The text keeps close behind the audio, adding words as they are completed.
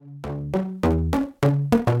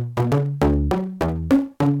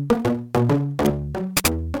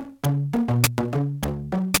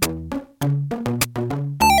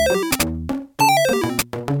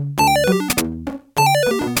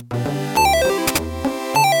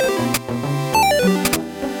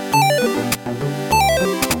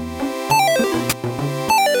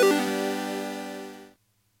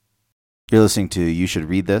You're listening to You Should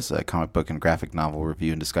Read This, a comic book and graphic novel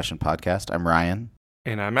review and discussion podcast. I'm Ryan.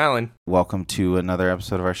 And I'm Alan. Welcome to another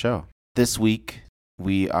episode of our show. This week,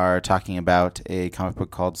 we are talking about a comic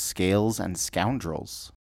book called Scales and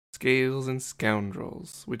Scoundrels. Scales and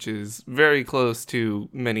Scoundrels, which is very close to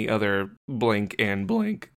many other blank and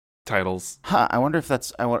blank titles. I wonder if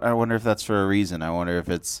that's. I wonder if that's for a reason. I wonder if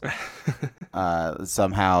it's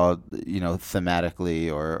somehow, thematically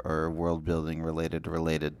or world building related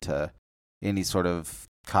to any sort of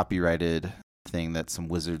copyrighted thing that some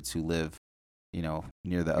wizards who live,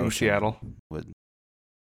 near the ocean in Seattle would.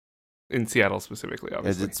 In Seattle specifically,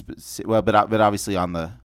 obviously. But obviously on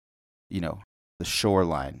the, the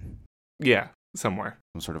shoreline. Yeah, somewhere.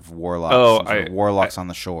 Some sort of warlocks. Warlocks on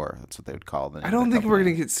the shore. That's what they would call them. I don't think we're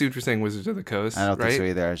gonna get sued for saying Wizards of the Coast. I don't right? think so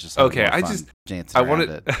either. I was just okay. I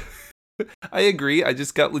wanted. I agree. I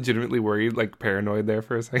just got legitimately worried, like paranoid there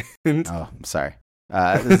for a second. Oh, I'm sorry.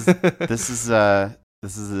 This is a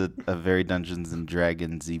very Dungeons and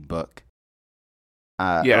Dragons-y book.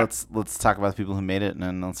 Yeah. Let's talk about the people who made it, and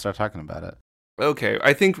then let's start talking about it. Okay,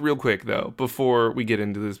 I think real quick though, before we get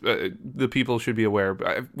into this, the people should be aware.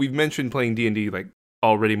 We've mentioned playing D&D like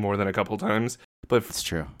already more than a couple times, but it's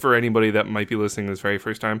true. For anybody that might be listening this very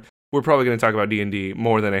first time, we're probably going to talk about D&D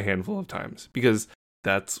more than a handful of times because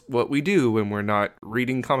that's what we do when we're not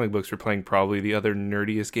reading comic books. We're playing probably the other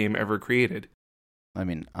nerdiest game ever created. I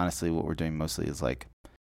mean, honestly, what we're doing mostly is like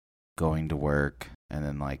going to work and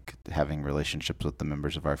then like having relationships with the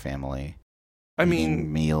members of our family.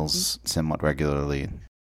 Eating meals somewhat regularly.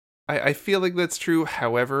 I feel like that's true.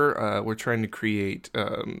 However, we're trying to create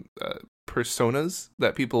personas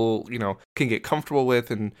that people, can get comfortable with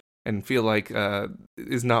and feel like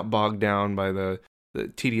is not bogged down by the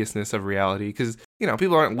tediousness of reality. Because,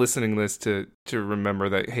 people aren't listening to this to remember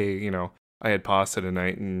that, hey, I had pasta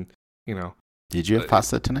tonight and, Did you have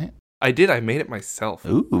pasta tonight? I did. I made it myself.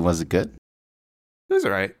 Ooh, was it good? It was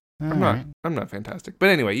all right. I'm not fantastic, but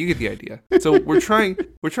anyway, you get the idea. So we're trying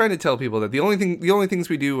to tell people that the only things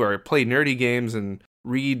we do are play nerdy games and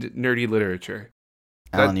read nerdy literature.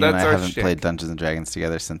 Alan, you and I haven't played Dungeons and Dragons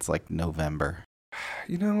together since like November.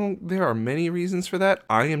 There are many reasons for that.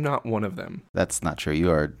 I am not one of them. That's not true.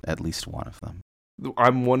 You are at least one of them.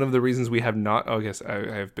 I'm one of the reasons we have not. Oh, I guess I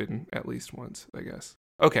have been at least once, I guess.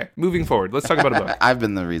 Okay, moving forward. Let's talk about a book. I've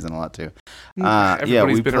been the reason a lot too. We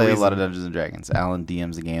play a lot of Dungeons and Dragons. Alan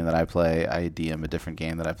DMs a game that I play. I DM a different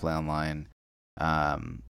game that I play online.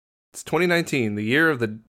 It's 2019, the year of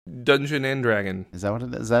the Dungeon and Dragon. Is that what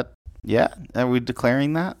it is? Yeah? Are we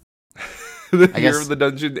declaring that? Year of the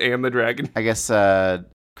Dungeon and the Dragon. I guess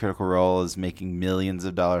Critical Role is making millions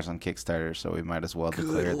of dollars on Kickstarter, so we might as well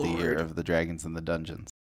declare it the year of the Dragons and the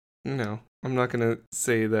Dungeons. No, I'm not going to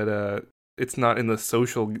say that it's not in the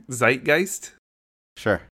social zeitgeist.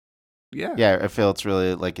 Sure. Yeah. Yeah, I feel it's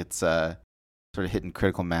really like it's sort of hitting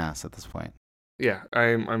critical mass at this point. Yeah,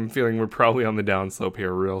 I'm feeling we're probably on the downslope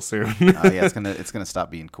here real soon. Yeah, it's gonna stop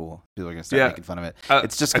being cool. People are gonna start making fun of it.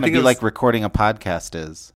 It's just gonna be like recording a podcast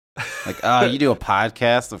is. Like, oh, you do a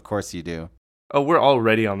podcast? Of course you do. Oh, we're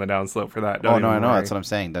already on the downslope for that. I know. That's what I'm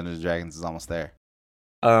saying. Dungeons and Dragons is almost there.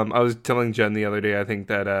 I was telling Jen the other day. I think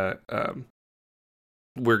that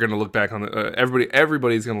we're gonna look back on the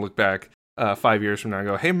everybody's gonna look back 5 years from now and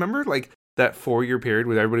go, hey, remember like that 4-year period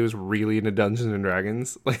where everybody was really into Dungeons and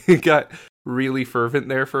Dragons? Like it got really fervent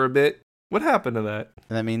there for a bit. What happened to that?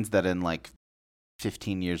 And that means that in like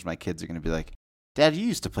 15 years, my kids are gonna be like, Dad, you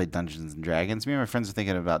used to play Dungeons and Dragons. Me and my friends are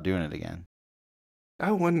thinking about doing it again.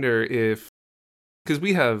 I wonder if, because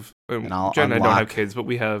we have Jen and I don't have kids, but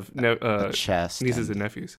we have chest nieces and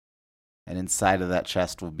nephews. And inside of that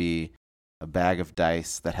chest will be a bag of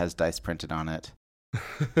dice that has dice printed on it,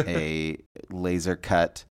 a laser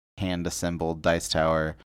cut, hand assembled dice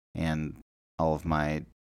tower, and all of my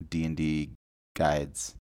D&D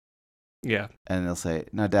guides. Yeah. And they'll say,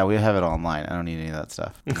 no, Dad, we have it all online. I don't need any of that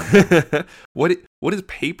stuff. What is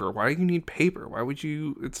paper? Why do you need paper? Why would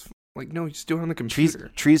you? It's like, no, you just do it on the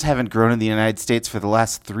computer. Trees haven't grown in the United States for the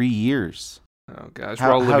last 3 years. Oh, gosh.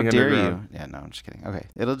 We're all living dare underground. you? Yeah, no, I'm just kidding. Okay.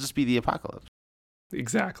 It'll just be the apocalypse.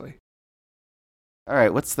 Exactly. All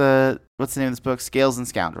right, what's the name of this book? Scales and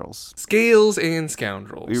Scoundrels. Scales and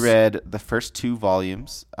Scoundrels. We read the first 2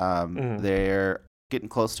 volumes. They're getting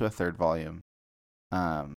close to a 3rd volume.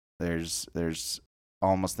 There's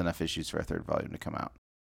almost enough issues for a 3rd volume to come out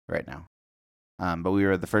right now. But we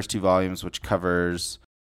read the first 2 volumes, which covers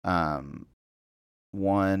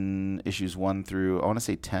issues 1 through, I want to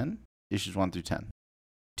say 10, issues 1 through 10,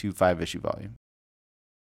 2 5-issue volumes.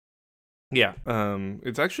 Yeah,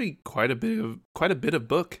 it's actually quite a bit of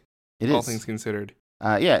book. It all is, things considered.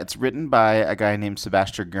 Yeah, it's written by a guy named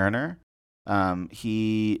Sebastian Gerner,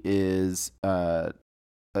 He is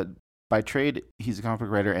by trade, he's a comic book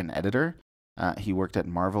writer and editor. He worked at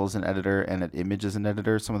Marvel as an editor and at Image as an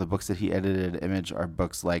editor. Some of the books that he edited at Image are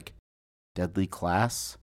books like Deadly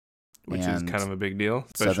Class, which is kind of a big deal.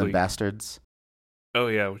 Southern Bastards. Oh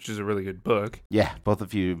yeah, which is a really good book. Yeah, both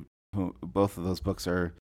of those books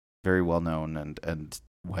are very well known and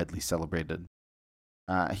widely celebrated.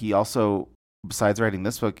 He also, besides writing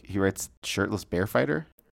this book, he writes Shirtless Bear Fighter,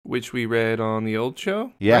 which we read on the old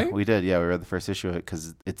show. Yeah, right? we did. Yeah, we read the first issue of it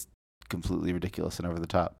because it's completely ridiculous and over the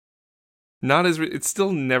top. It's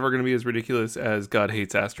still never going to be as ridiculous as God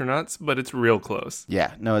Hates Astronauts, but it's real close.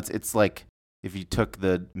 Yeah, no, it's like if you took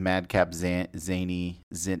the madcap zanity.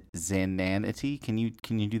 Can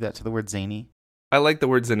you do that to the word zany? I like the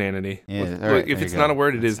word zananity. Yeah, all right, if it's not a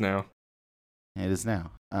word, it is now. It is now.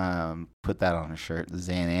 Put that on a shirt.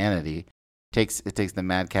 Zananity it takes the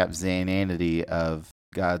madcap zananity of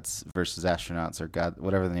Gods versus Astronauts, or God,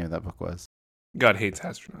 whatever the name of that book was. God Hates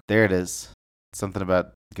Astronauts. There it is. Something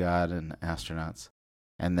about God and astronauts,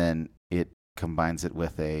 and then it combines it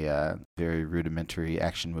with a very rudimentary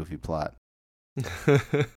action movie plot.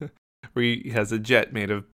 Where he has a jet made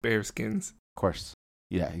of bear skins. Of course.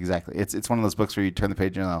 Yeah, exactly. It's one of those books where you turn the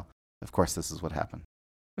page and you'll, of course, this is what happened.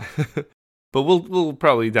 But we'll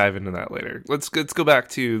probably dive into that later. Let's go back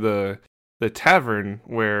to the tavern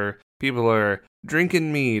where people are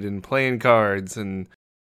drinking mead and playing cards, and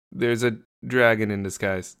there's a dragon in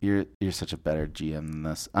disguise. You're such a better GM than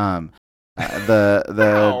this. The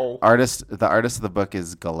artist of the book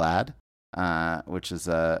is Galad, which is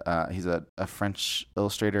he's a French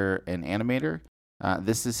illustrator and animator.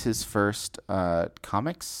 This is his first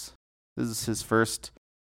comics. This is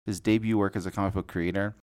his debut work as a comic book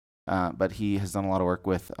creator. But he has done a lot of work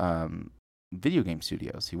with video game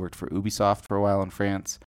studios. He worked for Ubisoft for a while in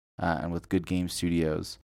France, and with Good Game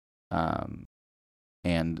Studios. And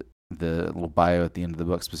the little bio at the end of the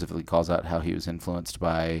book specifically calls out how he was influenced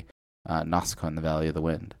by Nausicaa in the Valley of the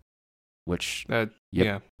Wind, which that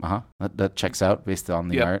checks out based on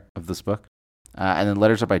the art of this book. And then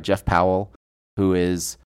letters are by Jeff Powell, who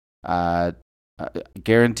is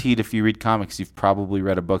guaranteed, if you read comics, you've probably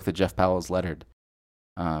read a book that Jeff Powell's lettered.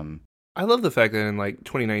 I love the fact that in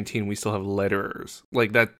 2019 we still have letterers.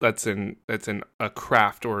 That's a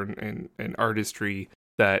craft or an artistry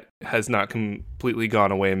that has not completely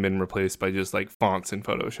gone away and been replaced by just fonts in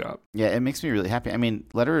Photoshop. Yeah, it makes me really happy. I mean,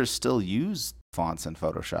 letterers still use fonts in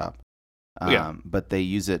Photoshop, but they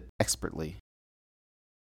use it expertly.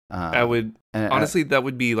 That would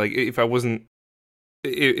be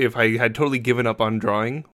if I had totally given up on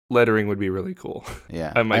drawing, lettering would be really cool.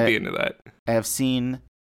 Yeah, I might be into that. I have seen,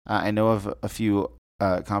 I know of a few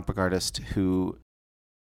comic book artists who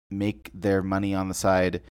make their money on the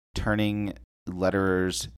side turning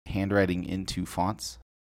letterers' handwriting into fonts.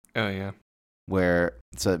 Oh yeah.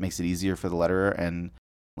 So it makes it easier for the letterer, and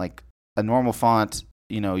like a normal font,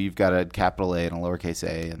 you've got a capital A and a lowercase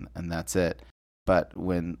a, and that's it. But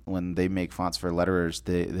when they make fonts for letterers,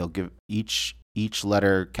 they'll give each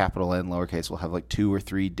letter, capital N, lowercase, will have 2 or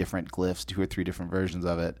 3 different glyphs, 2 or 3 different versions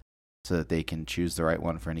of it, so that they can choose the right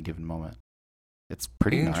one for any given moment. It's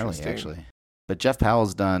pretty gnarly, actually. But Jeff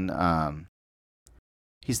Powell's done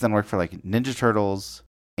he's done work for Ninja Turtles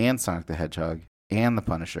and Sonic the Hedgehog and The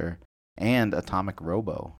Punisher and Atomic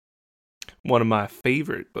Robo. One of my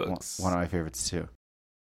favorite books. One of my favorites too.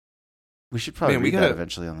 We should probably read that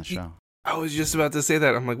eventually on the show. I was just about to say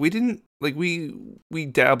that. I'm we didn't we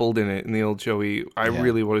dabbled in it in the old show. I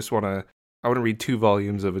really just want to read 2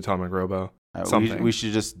 volumes of Atomic Robo. We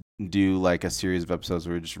should just do a series of episodes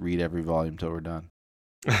where we just read every volume till we're done.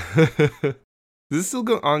 Is this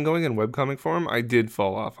still ongoing in webcomic form? I did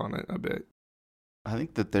fall off on it a bit. I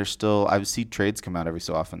think that they're still. I've seen trades come out every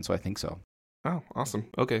so often, so I think so. Oh, awesome.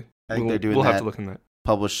 Okay. I think they're doing We'll that, have to look in that.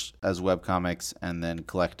 Publish as webcomics and then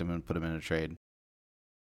collect them and put them in a trade.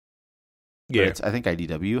 Yeah. I think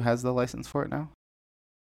IDW has the license for it now.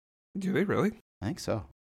 Do they really? I think so.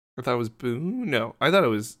 I thought it was Boom. No, I thought it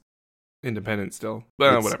was independent still.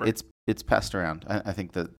 But whatever. It's passed around. I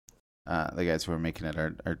think that the guys who are making it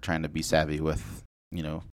are trying to be savvy with,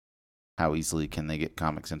 how easily can they get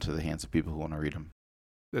comics into the hands of people who want to read them.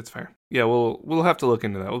 That's fair. Yeah, we'll have to look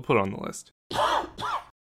into that. We'll put it on the list.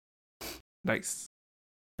 Nice.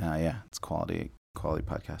 Yeah, it's quality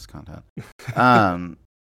podcast content.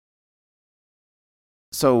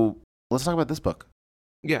 So let's talk about this book.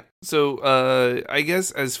 Yeah. So I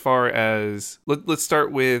guess as far as let's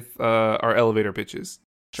start with our elevator pitches.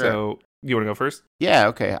 Sure. So you want to go first? Yeah.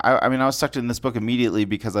 Okay. I mean, I was sucked in this book immediately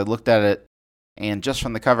because I looked at it, and just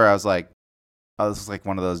from the cover, I was like, "Oh, this is like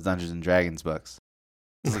one of those Dungeons and Dragons books."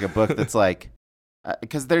 It's like a book that's like,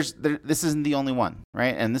 because this isn't the only one,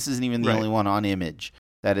 right? And this isn't even the only one on Image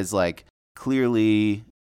that is like, clearly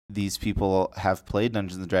these people have played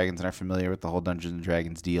Dungeons and Dragons and are familiar with the whole Dungeons and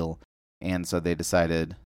Dragons deal. And so they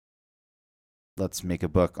decided, let's make a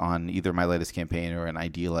book on either my latest campaign or an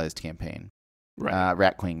idealized campaign. Right.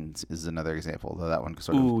 Rat Queens is another example, though that one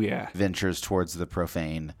sort of ventures towards the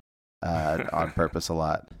profane on purpose a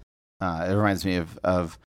lot. It reminds me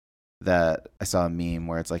of that. I saw a meme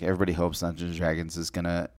where it's like, everybody hopes Dungeons and Dragons is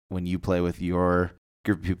gonna, when you play with your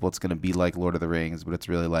group of people, it's gonna be like Lord of the Rings, but it's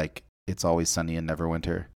really like It's Always Sunny in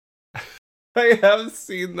Neverwinter. I have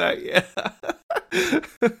seen that, yeah.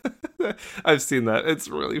 I've seen that. It's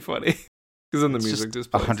really funny. Because then the music just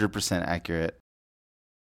plays. 100% accurate.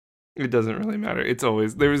 It doesn't really matter. It's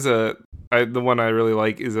always... the one I really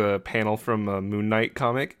like is a panel from a Moon Knight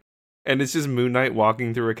comic. And it's just Moon Knight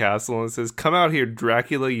walking through a castle and it says, "Come out here,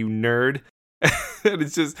 Dracula, you nerd." And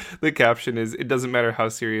it's just... The caption is, "It doesn't matter how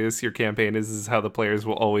serious your campaign is, this is how the players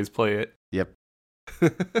will always play it." Yep.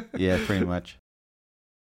 Yeah, pretty much.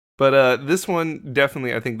 But this one,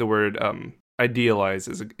 definitely, I think the word idealize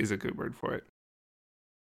is a good word for it.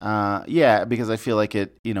 Yeah, because I feel like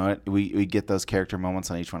we get those character moments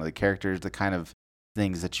on each one of the characters, the kind of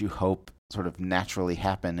things that you hope sort of naturally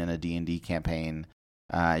happen in a D&D campaign.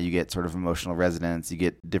 You get sort of emotional resonance. You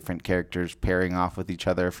get different characters pairing off with each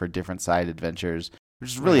other for different side adventures,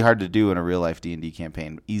 which is really hard to do in a real life D&D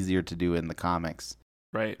campaign. Easier to do in the comics,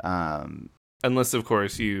 right? Unless, of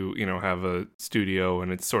course, you have a studio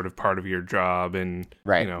and it's sort of part of your job, and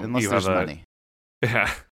unless there's money.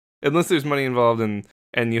 Yeah, unless there's money involved,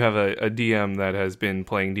 and you have a DM that has been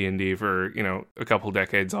playing D&D for a couple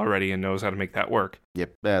decades already and knows how to make that work.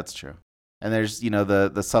 Yep, that's true. And there's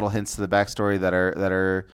the subtle hints to the backstory that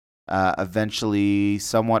are eventually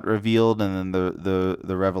somewhat revealed, and then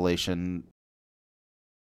the revelation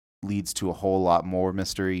leads to a whole lot more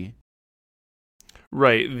mystery.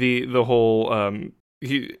 Right. The whole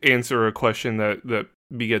answer a question that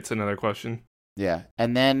begets another question. Yeah,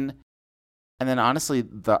 and then honestly,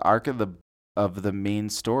 the arc of the main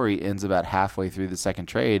story ends about halfway through the second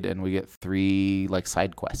trade, and we get 3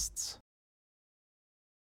 side quests.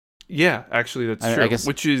 Yeah, actually, that's true. I guess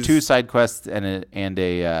which is 2 side quests and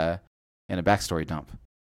a backstory dump,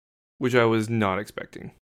 which I was not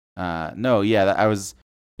expecting. No, yeah,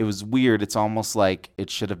 it was weird. It's almost like it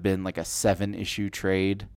should have been like a 7-issue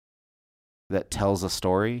trade that tells a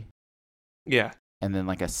story. Yeah, and then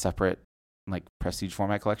like a separate prestige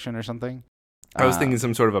format collection or something. I was thinking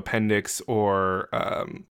some sort of appendix or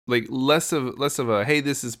less of a, hey,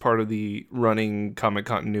 this is part of the running comic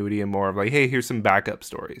continuity, and more of like, hey, here's some backup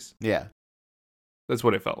stories. Yeah, that's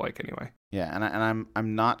what it felt like anyway. Yeah, and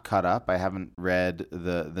I'm not caught up. I haven't read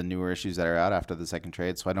the newer issues that are out after the second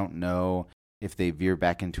trade, so I don't know if they veer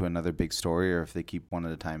back into another big story or if they keep one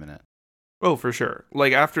at a time in it. Oh, for sure.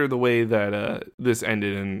 Like after the way that this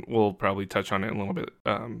ended, and we'll probably touch on it in a little bit.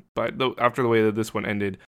 But after the way that this one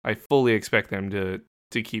ended, I fully expect them to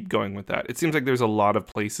keep going with that. It seems like there's a lot of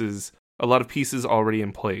pieces already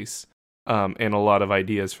in place, and a lot of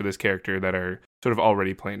ideas for this character that are sort of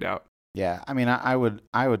already planned out. Yeah, I mean, I would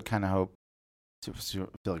kind of hope. I feel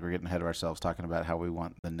like we're getting ahead of ourselves talking about how we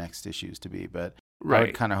want the next issues to be, but right. I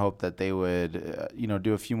would kind of hope that they would,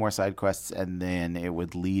 do a few more side quests, and then it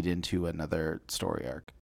would lead into another story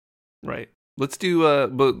arc. Right. Let's do.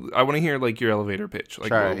 But I want to hear your elevator pitch.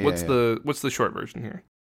 What's the short version here?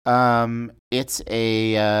 It's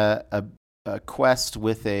a quest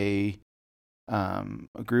with a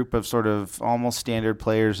group of sort of almost standard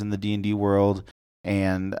players in the D&D world,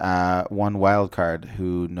 and one wild card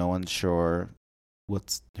who no one's sure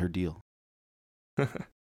what's her deal.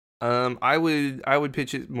 I would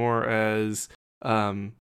pitch it more as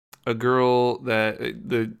a girl that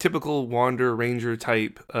the typical wander ranger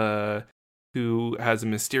type who has a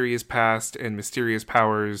mysterious past and mysterious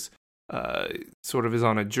powers, sort of is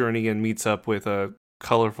on a journey and meets up with a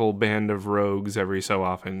colorful band of rogues every so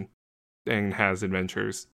often and has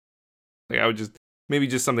adventures. I would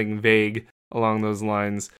just something vague along those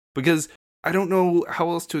lines, because I don't know how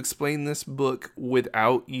else to explain this book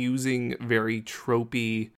without using very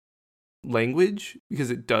tropey language, because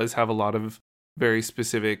it does have a lot of very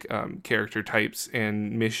specific character types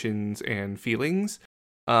and missions and feelings,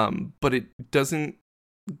 but it doesn't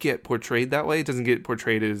get portrayed that way. It doesn't get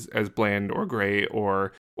portrayed as bland or gray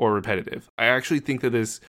or repetitive. I actually think that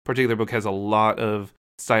this particular book has a lot of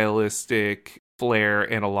stylistic flair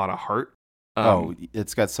and a lot of heart.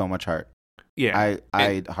 It's got so much heart. Yeah,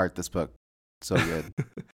 I heart this book so good.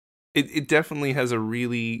 It definitely has a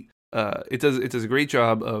really it does a great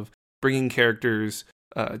job of bringing characters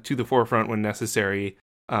to the forefront when necessary,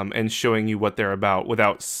 and showing you what they're about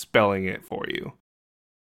without spelling it for you.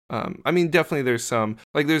 I mean, definitely there's some,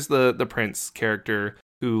 like there's the prince character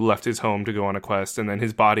who left his home to go on a quest, and then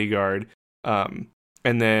his bodyguard,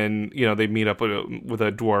 and then, you know, they meet up with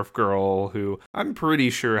a dwarf girl who I'm pretty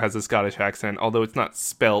sure has a Scottish accent, although it's not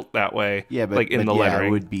spelt that way. Yeah, but, like in the yeah, lettering.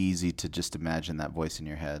 it would be easy to just imagine that voice in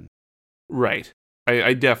your head. Right.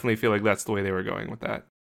 I definitely feel like that's the way they were going with that.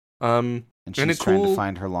 And she's trying to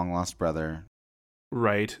find her long lost brother.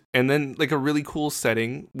 Right. And then like a really cool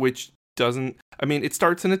setting, which doesn't, I mean, it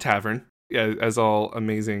starts in a tavern, as all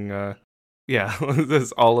amazing,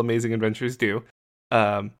 as all amazing adventures do.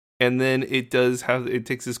 And then it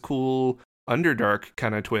takes this cool Underdark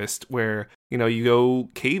kind of twist where, you know, you go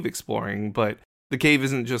cave exploring, but the cave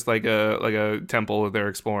isn't just like a temple that they're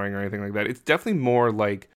exploring or anything like that. It's definitely more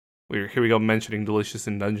like, here we go mentioning Delicious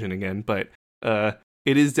in Dungeon again, but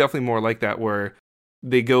it is definitely more like that, where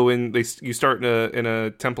they go in, you start in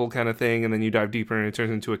a temple kind of thing, and then you dive deeper and it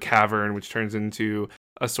turns into a cavern, which turns into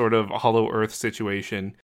a sort of Hollow Earth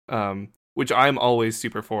situation, which I'm always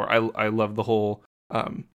super for. I love the whole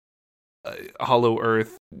Hollow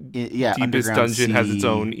Earth. Deepest Dungeon has its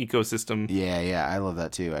own ecosystem. Yeah, I love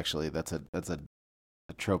that too. Actually, that's a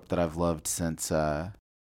trope that I've loved since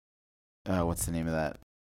what's the name of that?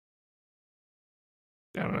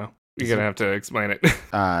 I don't know. You're gonna have to explain it.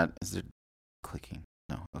 Is it clicking?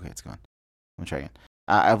 No. Okay, it's gone. Let me try again.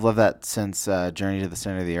 I've loved that since Journey to the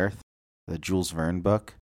Center of the Earth, the Jules Verne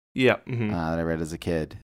book. Yeah. That I read as a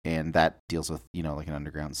kid, and that deals with, you know, like an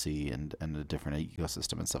underground sea and a different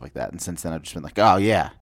ecosystem and stuff like that. And since then, I've just been like, oh yeah,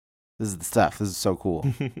 this is the stuff. This is so cool.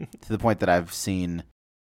 To the point that I've seen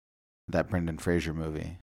that Brendan Fraser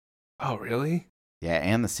movie. Oh really? Yeah,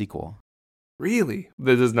 and the sequel. Really?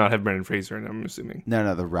 That does not have Brendan Fraser in it, I'm assuming.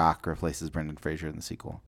 No, The Rock replaces Brendan Fraser in the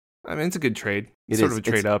sequel. I mean, it's a good trade. It's sort of a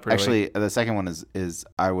trade up, really. Actually, the second one is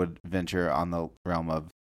I would venture on the realm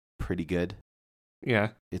of pretty good. Yeah.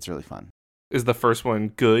 It's really fun. Is the first one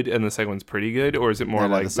good and the second one's pretty good, or is it more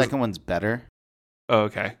like... the second one's better. Oh,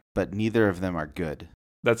 okay. But neither of them are good.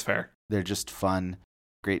 That's fair. They're just fun,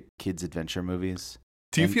 great kids' adventure movies.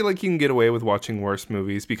 Do you feel like you can get away with watching worse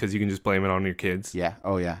movies because you can just blame it on your kids? Yeah.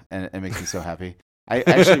 Oh, yeah. And it makes me so happy. I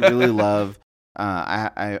actually really love...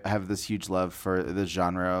 I have this huge love for the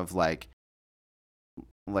genre of like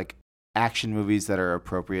action movies that are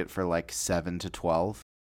appropriate for like 7 to 12.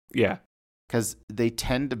 Yeah. Because they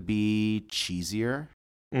tend to be cheesier.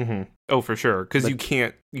 Mm-hmm. Oh, for sure. Because you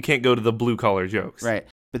can't go to the blue collar jokes. Right.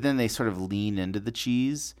 But then they sort of lean into the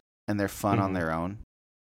cheese and they're fun on their own.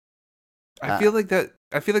 I feel like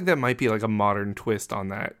that might be like a modern twist on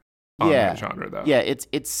that. That genre, though. Yeah,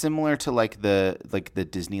 it's similar to like the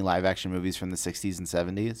Disney live action movies from the 60s and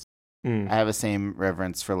 70s. I have the same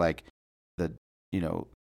reverence for like the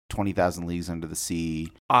 20,000 Leagues Under the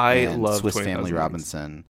Sea. I love Swiss Family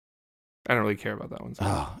Robinson. I don't really care about that one.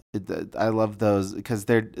 So. I love those because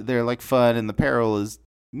they're like fun, and the peril is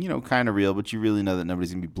kind of real, but you really know that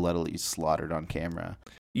nobody's gonna be bloodily slaughtered on camera.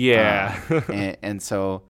 Yeah, and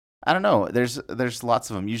so I don't know. There's lots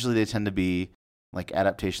of them. Usually they tend to be like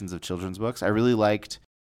adaptations of children's books. I really liked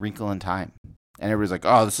Wrinkle in Time. And everybody's like,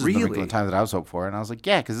 oh, this is the Wrinkle in Time that I was hoping for. And I was like,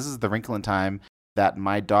 yeah, because this is the Wrinkle in Time that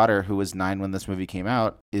my daughter, who was 9 when this movie came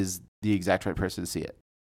out, is the exact right person to see it.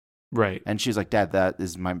 Right. And she was like, Dad, that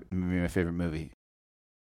is my favorite movie.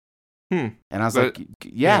 And I was like,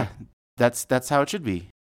 yeah, that's how it should be.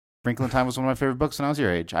 Wrinkle in Time was one of my favorite books when I was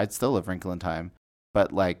your age. I'd still love Wrinkle in Time.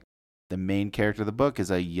 But like the main character of the book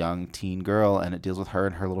is a young teen girl, and it deals with her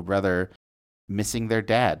and her little brother missing their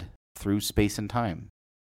dad through space and time.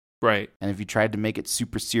 Right. And if you tried to make it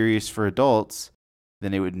super serious for adults,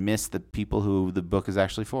 then it would miss the people who the book is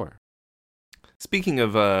actually for. Speaking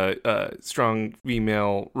of strong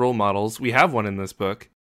female role models, we have one in this book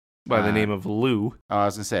by the name of Lou. Oh, I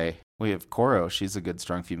was going to say, we have Koro. She's a good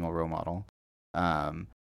strong female role model.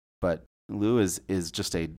 But Lou is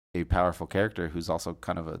just a powerful character who's also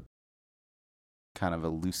kind of a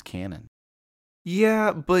loose cannon.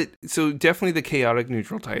 Yeah, but so definitely the chaotic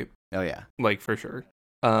neutral type. Oh yeah, like for sure.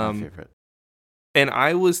 My favorite. And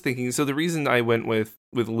I was thinking, so the reason I went with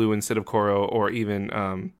Lou instead of Koro, or even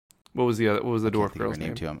what was the dwarf girl's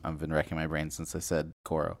name? Too. I've been wrecking my brain since I said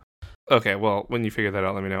Koro. Okay, well, when you figure that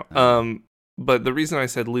out, let me know. But the reason I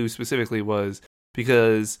said Lou specifically was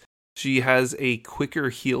because she has a quicker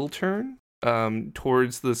heel turn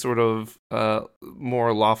towards the sort of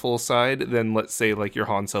more lawful side than, let's say, like your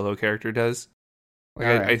Han Solo character does. Like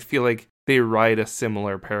I feel like they ride a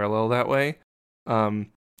similar parallel that way.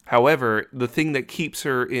 However, the thing that keeps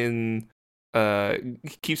her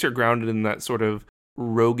grounded in that sort of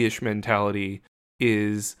roguish mentality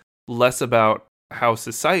is less about how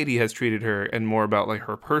society has treated her and more about like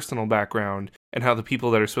her personal background and how the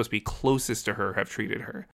people that are supposed to be closest to her have treated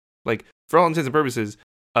her. Like, for all intents and purposes,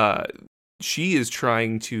 she is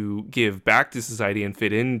trying to give back to society and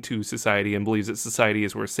fit into society and believes that society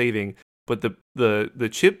is worth saving. But the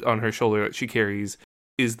chip on her shoulder that she carries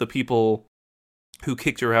is the people who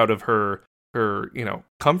kicked her out of her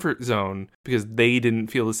comfort zone because they didn't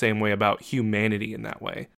feel the same way about humanity in that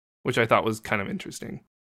way, which I thought was kind of interesting.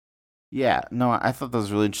 Yeah, no, I thought that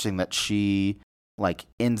was really interesting that she like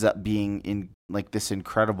ends up being in like this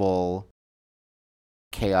incredible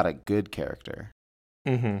chaotic good character.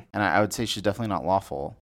 Mm-hmm. And I would say she's definitely not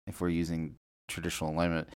lawful if we're using traditional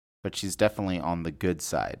alignment, but she's definitely on the good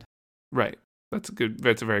side. Right. That's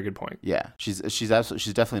a very good point. Yeah, she's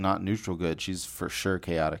definitely not neutral good. She's for sure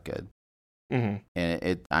chaotic good. Mm-hmm.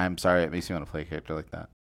 And I'm sorry, it makes me want to play a character like that.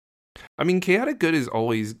 I mean, chaotic good is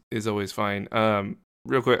always fine.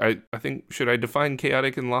 Real quick, I think, should I define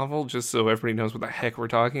chaotic and lawful just so everybody knows what the heck we're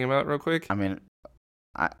talking about real quick? I mean,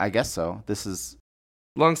 I guess so. This is...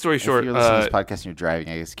 Long story short... If you're listening to this podcast and you're driving,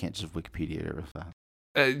 I guess you can't just Wikipedia it real fast.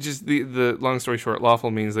 Just the long story short,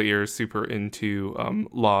 lawful means that you're super into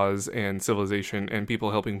laws and civilization and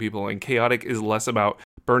people helping people, and chaotic is less about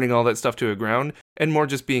burning all that stuff to the ground and more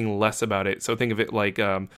just being less about it. So think of it like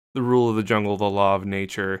the rule of the jungle, the law of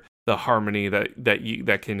nature, the harmony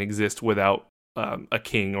that can exist without a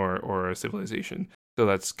king or a civilization. So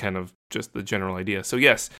that's kind of just the general idea. So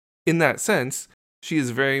yes, in that sense, she is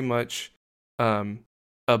very much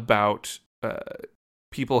about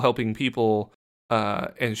people helping people.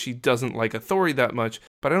 And she doesn't like authority that much,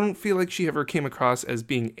 but I don't feel like she ever came across as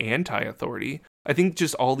being anti-authority. I think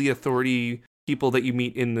just all the authority people that you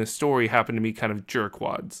meet in this story happen to be kind of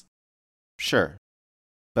jerkwads. Sure.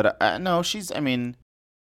 But no, I mean,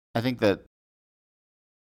 I think that,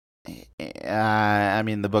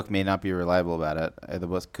 the book may not be reliable about it. The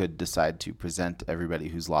book could decide to present everybody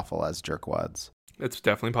who's lawful as jerkwads. It's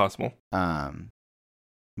definitely possible.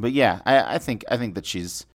 But yeah, I think that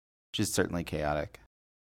she's certainly chaotic.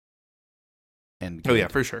 And good. Oh yeah,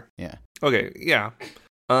 for sure. Yeah. Okay, yeah.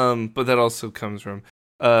 But that also comes from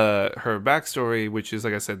her backstory, which is,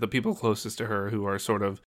 like I said, the people closest to her who are sort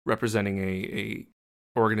of representing a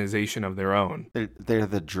organization of their own. They're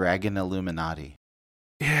the Dragon Illuminati.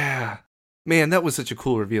 Yeah. Man, that was such a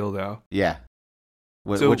cool reveal, though. Yeah.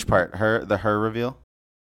 Which part? The her reveal?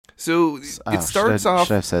 So it starts off.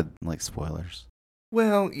 Should I have said like spoilers?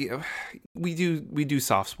 Well, yeah, we do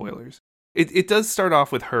soft spoilers. It does start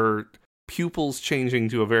off with her pupils changing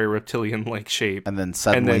to a very reptilian-like shape, and then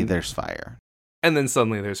suddenly there's fire. And then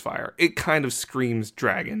suddenly there's fire. It kind of screams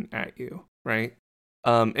dragon at you, right?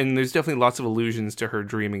 And there's definitely lots of allusions to her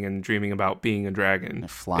dreaming about being a dragon, and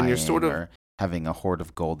flying, and you're sort of having a hoard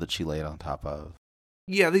of gold that she laid on top of.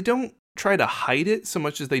 Yeah, they don't try to hide it so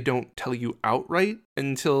much as they don't tell you outright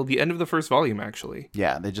until the end of the first volume, actually.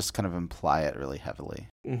 Yeah, they just kind of imply it really heavily.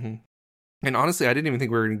 Mm-hmm. And honestly, I didn't even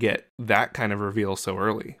think we were going to get that kind of reveal so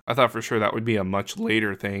early. I thought for sure that would be a much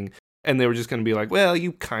later thing, and they were just going to be like, well,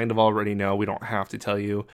 you kind of already know, we don't have to tell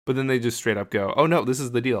you. But then they just straight up go, oh no, this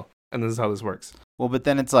is the deal, and this is how this works. Well, but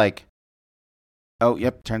then it's like, oh,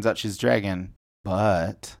 yep, turns out she's dragon,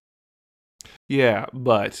 but... Yeah,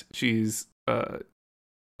 but she's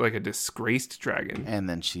like a disgraced dragon. And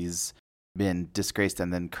then she's been disgraced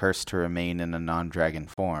and then cursed to remain in a non-dragon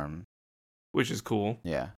form. Which is cool.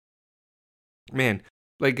 Yeah. Man,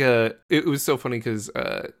 like, it was so funny because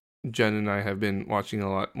Jen and I have been watching a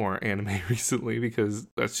lot more anime recently because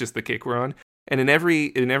that's just the kick we're on. And in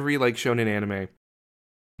every like shonen anime,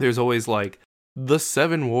 there's always like the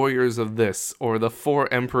 7 warriors of this, or the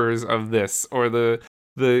 4 emperors of this, or the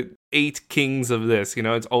 8 kings of this. You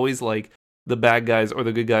know, it's always like the bad guys or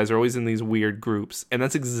the good guys are always in these weird groups, and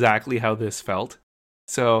that's exactly how this felt.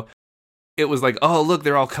 So it was like, oh look,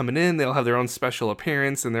 they're all coming in, they all have their own special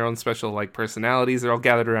appearance and their own special like personalities, they're all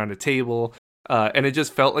gathered around a table, and it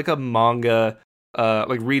just felt like a manga,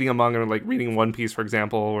 like reading a manga, like reading One Piece, for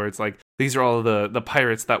example, where it's like, these are all the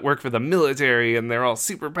pirates that work for the military, and they're all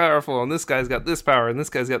super powerful, and this guy's got this power, and this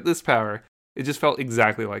guy's got this power. It just felt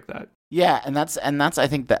exactly like that. Yeah, and that's I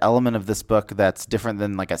think the element of this book that's different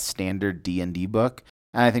than like a standard D&D book.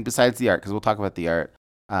 And I think besides the art, because we'll talk about the art,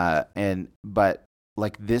 but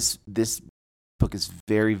like this book is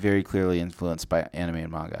very, very clearly influenced by anime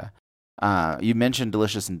and manga. You mentioned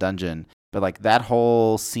Delicious in Dungeon, but like that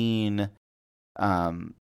whole scene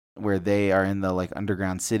where they are in the like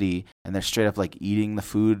underground city and they're straight up like eating the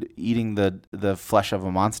food, eating the flesh of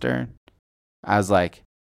a monster. I was like,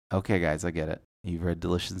 okay, guys, I get it. You've read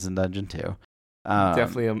Delicious in Dungeon too.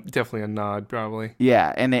 Definitely a nod, probably.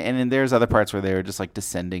 Yeah, and then there's other parts where they were just like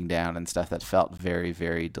descending down and stuff that felt very,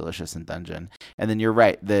 very delicious in Dungeon. And then you're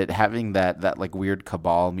right that having that like weird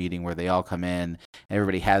cabal meeting where they all come in, and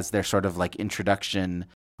everybody has their sort of like introduction,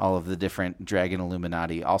 all of the different dragon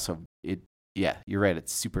Illuminati. Also, you're right.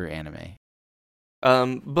 It's super anime.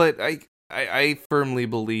 But I firmly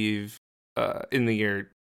believe in the year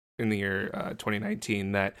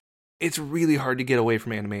 2019 that it's really hard to get away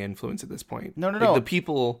from anime influence at this point. No. The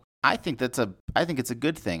people. I think it's a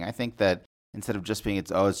good thing. I think that instead of just being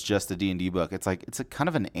it's just a D&D book, it's a kind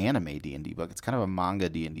of an anime D&D book. It's kind of a manga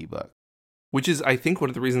D&D book. Which is, I think, one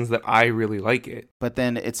of the reasons that I really like it. But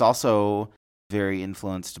then it's also very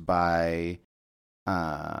influenced by,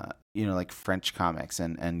 like French comics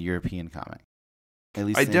and European comics, at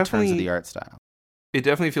least in terms of the art style. It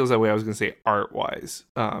definitely feels that way. I was going to say art-wise,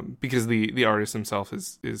 because the artist himself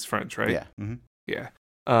is French, right? Yeah. Mm-hmm. Yeah.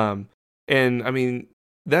 And I mean,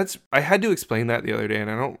 I had to explain that the other day,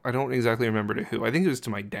 and I don't exactly remember to who. I think it was to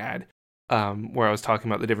my dad, where I was talking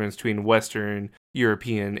about the difference between Western,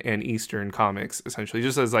 European, and Eastern comics, essentially,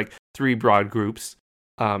 just as like three broad groups.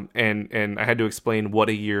 And I had to explain what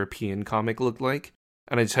a European comic looked like,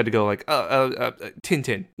 and I just had to go like,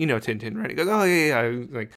 Tintin, Tintin, right? He goes, oh yeah.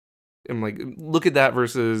 I'm like, look at that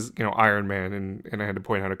versus Iron Man, and I had to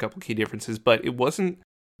point out a couple key differences, but it wasn't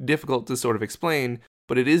difficult to sort of explain.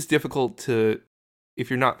 But it is difficult to, if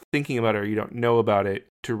you're not thinking about it or you don't know about it,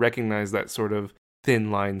 to recognize that sort of thin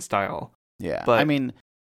line style. Yeah, but I mean,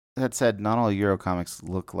 that said, not all Euro comics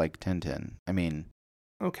look like Tintin. I mean,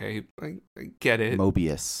 okay, I get it.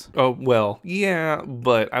 Mobius. Oh, well, yeah,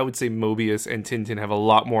 but I would say Mobius and Tintin have a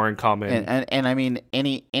lot more in common. And I mean,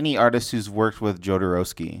 any artist who's worked with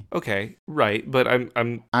Jodorowsky. Okay, right, but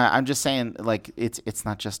I'm just saying, like, it's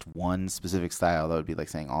not just one specific style. That would be like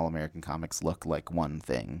saying all American comics look like one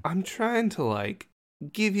thing. I'm trying to, like,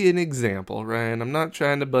 give you an example, Ryan. I'm not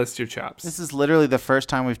trying to bust your chops. This is literally the first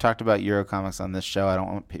time we've talked about Euro comics on this show. I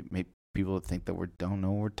don't want people to think that we don't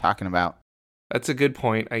know what we're talking about. That's a good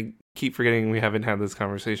point. I keep forgetting we haven't had this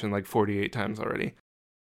conversation like 48 times already.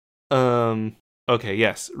 Okay,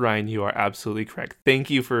 yes, Ryan, you are absolutely correct. Thank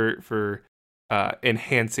you for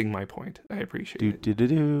enhancing my point. I appreciate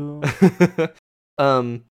it.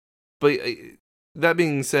 But that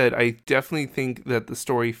being said, I definitely think that the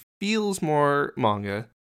story feels more manga.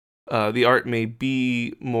 The art may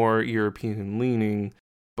be more European leaning,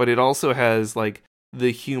 but it also has like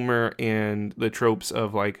the humor and the tropes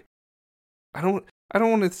of like, I don't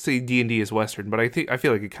want to say D&D is Western, but I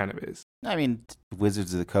feel like it kind of is. I mean,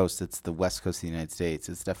 Wizards of the Coast, it's the West Coast of the United States.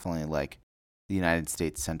 It's definitely like the United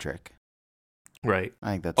States centric. Right.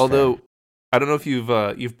 I think that's Although fair. I don't know if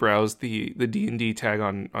you've browsed the D&D tag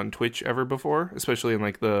on Twitch ever before, especially in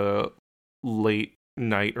like the late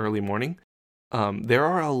night, early morning. There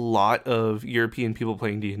are a lot of European people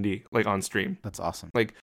playing D&D like on stream. That's awesome.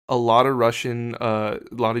 Like a lot of Russian, a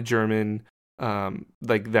lot of German,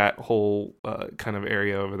 like that whole kind of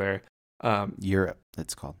area over there. Europe,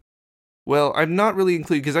 it's called. Well, I'm not really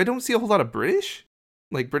included because I don't see a whole lot of British.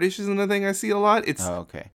 Like British isn't a thing I see a lot.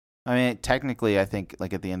 Okay. I mean, technically, I think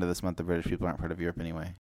like at the end of this month, the British people aren't part of Europe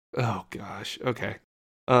anyway. Oh gosh. Okay.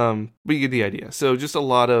 But you get the idea. So just a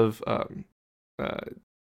lot of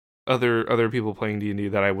other people playing D&D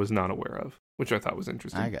that I was not aware of, which I thought was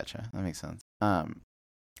interesting. I gotcha. That makes sense.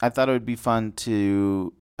 I thought it would be fun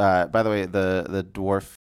to. By the way, the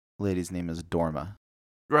dwarf lady's name is Dorma.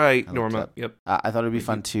 Right, Norma. Yep. I thought it would be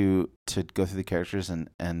fun to go through the characters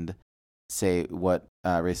and say what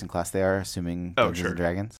race and class they are, assuming Dungeons and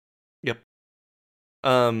Dragons. Yep.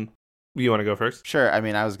 You want to go first? Sure. I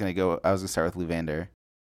mean, I was gonna start with Luvander.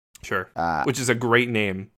 Sure. Which is a great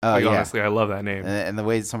name. Honestly, I love that name. And the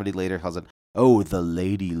way somebody later calls it, the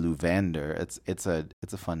Lady Luvander. It's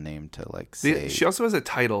a fun name to like say. She also has a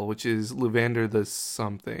title, which is Luvander the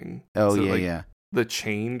something. Oh, so, yeah. The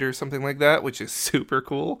Chained or something like that, which is super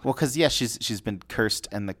cool. Well, because she's been cursed,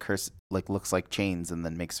 and the curse like looks like chains, and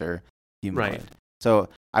then makes her humanoid. Right. So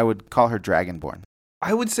I would call her Dragonborn.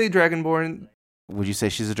 I would say Dragonborn. Would you say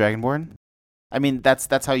she's a Dragonborn? I mean,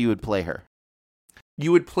 that's how you would play her.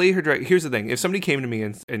 You would play her Here's the thing: if somebody came to me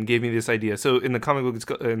and gave me this idea, so in the comic book,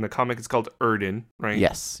 it's called Erden, right?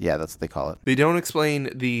 Yes, yeah, that's what they call it. They don't explain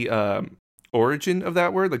the origin of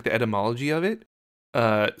that word, like the etymology of it.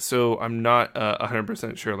 So I'm not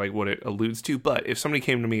 100% sure like what it alludes to. But if somebody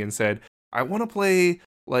came to me and said, "I want to play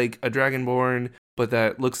like a Dragonborn, but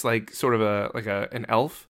that looks like sort of an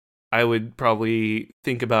elf," I would probably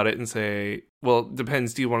think about it and say, well, it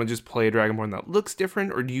depends. Do you want to just play a Dragonborn that looks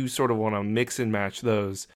different, or do you sort of want to mix and match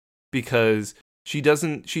those? Because she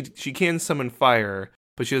can summon fire,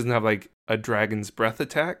 but she doesn't have like a dragon's breath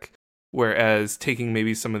attack. Whereas taking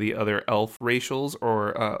maybe some of the other elf racials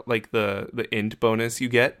or like the int bonus you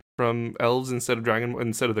get from elves instead of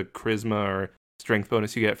the charisma or strength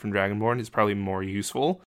bonus you get from Dragonborn is probably more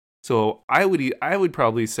useful. So I would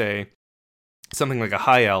probably say something like a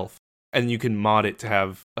high elf, and you can mod it to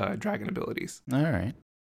have dragon abilities. All right.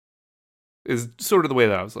 Is sort of the way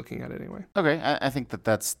that I was looking at it anyway. Okay, I think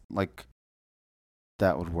that's like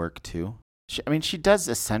that would work too. She does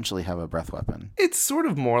essentially have a breath weapon. It's sort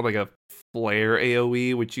of more like a flare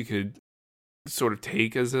AoE, which you could sort of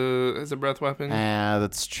take as a breath weapon.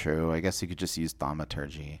 That's true. I guess you could just use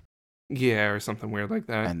thaumaturgy. Yeah, or something weird like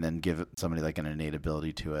that. And then give somebody like an innate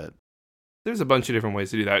ability to it. There's a bunch of different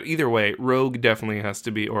ways to do that. Either way, rogue definitely has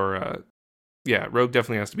to be, rogue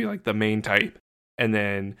definitely has to be like the main type, and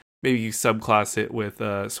then maybe you subclass it with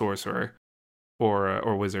sorcerer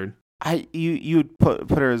or wizard. You'd put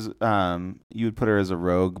her as a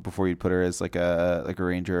rogue before you'd put her as like a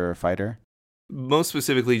ranger or a fighter. Most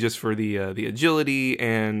specifically, just for the agility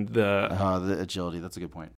and the agility. That's a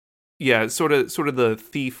good point. Yeah, sort of the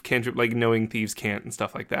thief cantrip, like knowing thieves can't and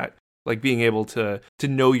stuff like that. Like being able to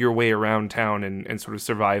know your way around town and sort of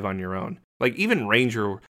survive on your own. Like even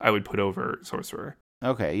ranger, I would put over sorcerer.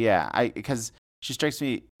 Okay, yeah, because she strikes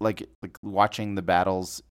me like watching the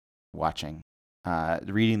battles,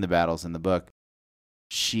 reading the battles in the book.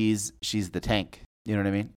 She's the tank. You know what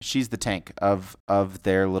I mean? She's the tank of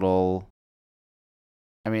their little.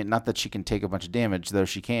 I mean, not that she can take a bunch of damage, though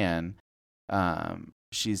she can.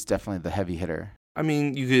 She's definitely the heavy hitter. I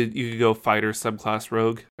mean, you could go fighter subclass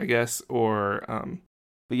rogue, I guess, or.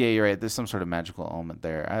 But yeah, you're right. There's some sort of magical element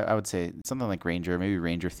there. I would say something like ranger, maybe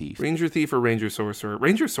ranger thief. Ranger thief or ranger sorcerer.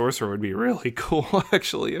 Ranger sorcerer would be really cool,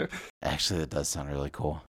 actually. Actually, that does sound really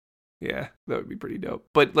cool. Yeah, that would be pretty dope.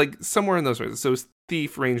 But like somewhere in those ways, so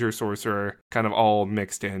thief, ranger, sorcerer, kind of all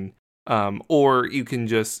mixed in. Or you can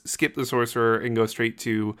just skip the sorcerer and go straight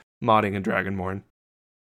to modding a Dragonborn.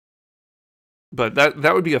 But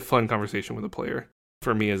that would be a fun conversation with a player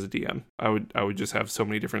for me as a DM. I would just have so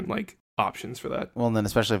many different like options for that. Well, and then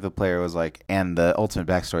especially if the player was like, and the ultimate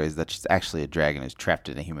backstory is that she's actually a dragon who's trapped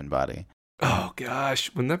in a human body. Oh gosh,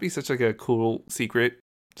 wouldn't that be such like a cool secret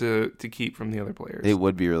to keep from the other players? It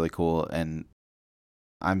would be really cool, and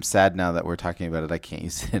I'm sad now that we're talking about it. I can't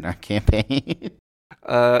use it in our campaign.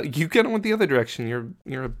 You kind of went the other direction.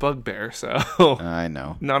 You're a bugbear, so I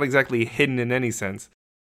know. Not exactly hidden in any sense.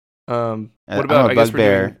 What about I'm a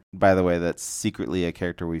bugbear? By the way, that's secretly a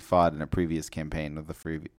character we fought in a previous campaign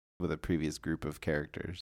with a previous group of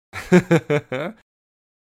characters.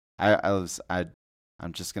 I'm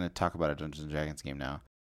just gonna talk about a Dungeons and Dragons game now.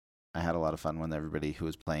 I had a lot of fun when everybody who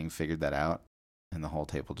was playing figured that out, and the whole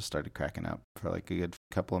table just started cracking up for like a good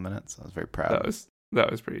couple of minutes. I was very proud. That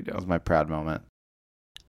was pretty dope. That was my proud moment.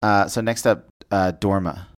 So next up,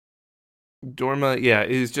 Dorma. Dorma, yeah,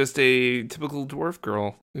 is just a typical dwarf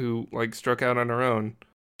girl who like struck out on her own.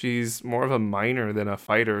 She's more of a miner than a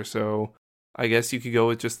fighter, so I guess you could go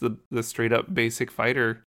with just the straight up basic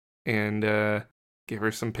fighter and give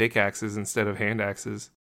her some pickaxes instead of hand axes.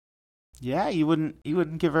 Yeah, you wouldn't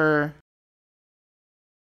give her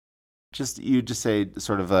you'd just say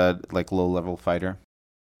sort of a like low level fighter.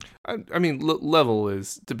 I mean, level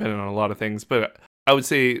is dependent on a lot of things, but I would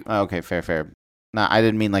say okay, fair. No, I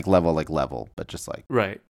didn't mean like level, but just like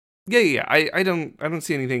right. Yeah. I don't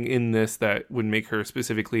see anything in this that would make her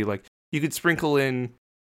specifically like. You could sprinkle in.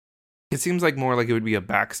 It seems like more like it would be a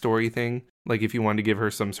backstory thing. Like if you wanted to give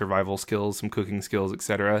her some survival skills, some cooking skills,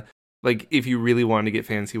 etc. Like if you really wanted to get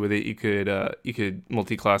fancy with it, you could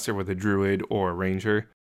multi-class her with a druid or a ranger.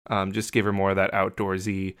 Just give her more of that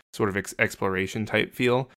outdoorsy sort of exploration type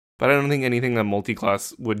feel. But I don't think anything that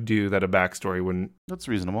multi-class would do that a backstory wouldn't. That's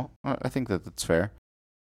reasonable. I think that's fair.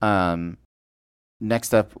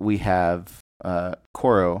 Next up, we have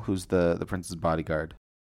Koro, who's the prince's bodyguard.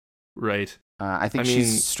 Right. I think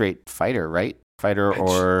she's straight fighter, right? Fighter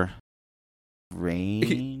or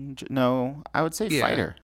range? No, I would say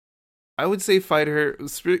fighter. I would say fighter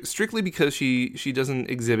strictly because she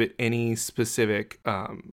doesn't exhibit any specific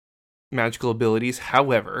magical abilities.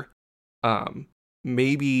 However,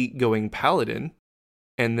 maybe going paladin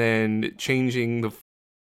and then changing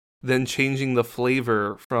the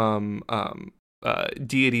flavor from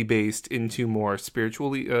deity based into more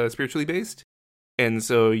spiritually based, and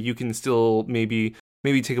so you can still maybe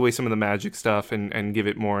take away some of the magic stuff and give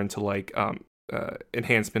it more into like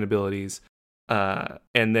enhancement abilities,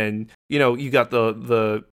 and then you got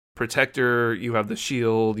the protector, you have the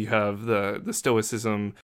shield, you have the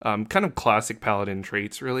stoicism, kind of classic paladin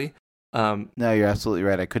traits really. No, you're absolutely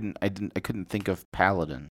right. I couldn't think of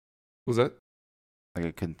paladin. Was that? Like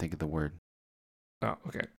I couldn't think of the word. Oh,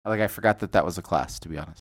 okay. Like I forgot that was a class, to be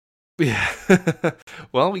honest. Yeah.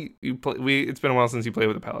 Well, it's been a while since you played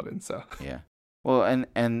with a paladin, so. Yeah. Well,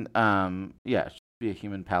 and yeah, it should be a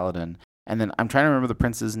human paladin. And then I'm trying to remember the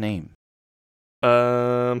prince's name.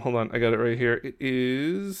 Hold on, I got it right here. It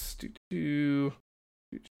is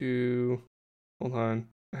hold on,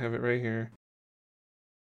 I have it right here.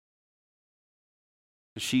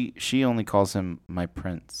 She only calls him my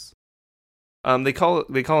prince. They call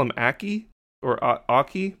him Aki or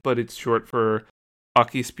Aki, but it's short for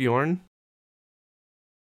Aki Spjorn.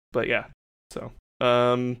 But yeah, so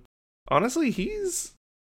honestly, he's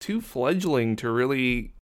too fledgling to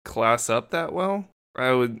really class up that well.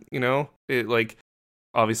 I would, it like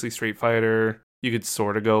obviously straight fighter. You could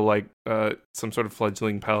sort of go like some sort of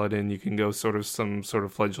fledgling paladin. You can go some sort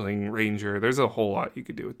of fledgling ranger. There's a whole lot you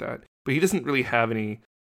could do with that. But he doesn't really have any.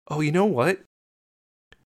 Oh, you know what?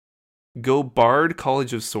 Go Bard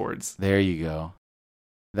College of Swords. There you go.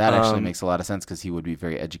 That actually makes a lot of sense because he would be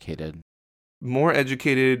very educated. More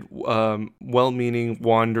educated, well-meaning,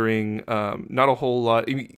 wandering, not a whole lot.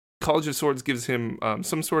 I mean, College of Swords gives him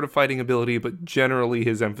some sort of fighting ability, but generally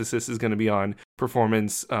his emphasis is going to be on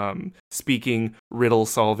performance, speaking, riddle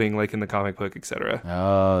solving, like in the comic book, etc.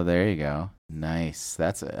 Oh, there you go. Nice.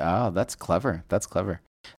 That's clever. That's clever.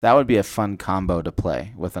 That would be a fun combo to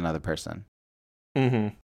play with another person. Mm-hmm.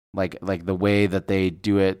 Like the way that they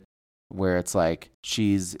do it, where it's like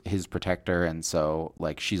she's his protector, and so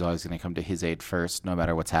like she's always going to come to his aid first, no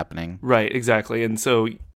matter what's happening. Right. Exactly. And so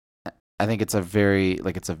I think it's a very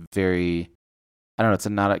I don't know. It's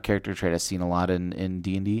not a character trait I've seen a lot in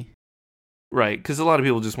D&D. Right, because a lot of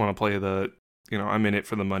people just want to play the, I'm in it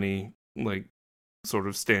for the money, like sort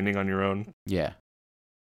of standing on your own. Yeah.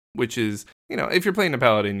 Which is, if you're playing a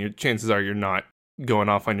paladin, your chances are you're not going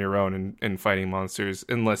off on your own and fighting monsters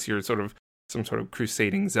unless you're sort of some sort of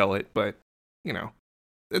crusading zealot. But,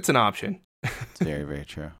 it's an option. It's very, very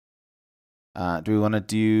true. Do we want to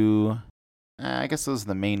do? I guess those are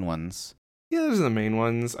the main ones. Yeah, those are the main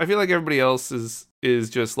ones. I feel like everybody else is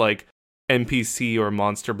just like NPC or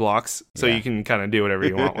monster blocks, so you can kind of do whatever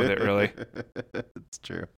you want with it, really. It's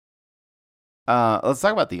true. Let's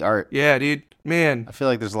talk about the art. Yeah, dude, man. I feel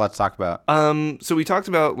like there's a lot to talk about. So we talked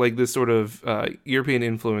about like this sort of European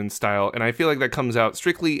influence style, and I feel like that comes out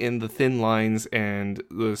strictly in the thin lines and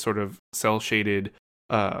the sort of cell shaded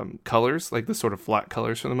colors, like the sort of flat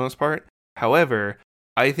colors for the most part. However,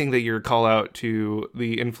 I think that your call out to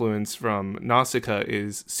the influence from Nausicaa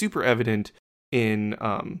is super evident in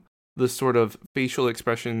the sort of facial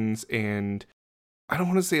expressions, and I don't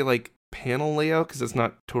want to say like panel layout because that's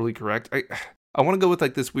not totally correct. I want to go with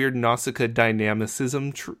like this weird Nausicaa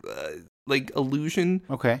dynamicism like illusion.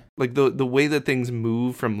 Okay. Like the way that things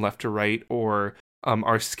move from left to right or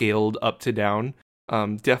are scaled up to down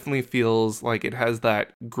definitely feels like it has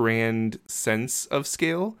that grand sense of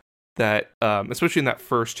scale that especially in that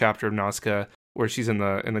first chapter of Nausicaa where she's in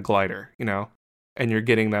the glider, and you're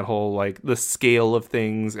getting that whole like the scale of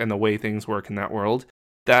things and the way things work in that world.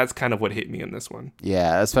 That's kind of what hit me in this one.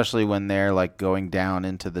 Yeah, especially when they're like going down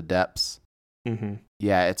into the depths. Mm-hmm.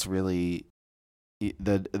 Yeah, it's really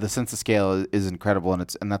the sense of scale is incredible,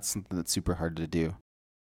 and that's something that's super hard to do.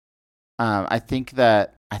 I think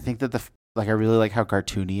that I really like how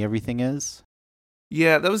cartoony everything is.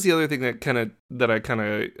 Yeah, that was the other thing that I kind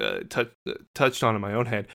of touched on in my own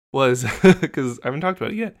head was because I haven't talked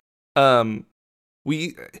about it yet.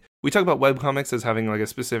 We talk about webcomics as having like a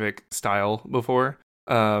specific style before.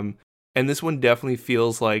 And this one definitely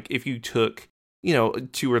feels like if you took,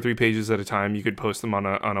 2 or 3 pages at a time, you could post them on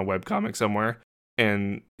a webcomic somewhere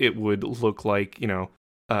and it would look like,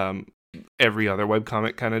 every other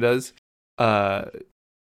webcomic kind of does.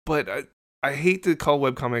 But I hate to call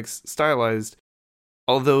webcomics stylized,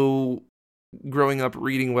 although growing up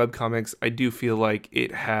reading webcomics, I do feel like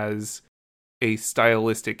it has a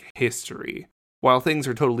stylistic history. While things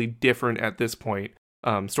are totally different at this point,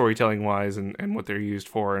 storytelling wise and what they're used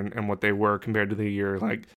for and what they were compared to the year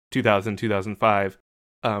like 2000, 2005,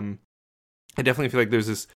 I definitely feel like there's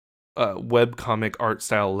this webcomic art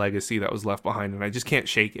style legacy that was left behind, and I just can't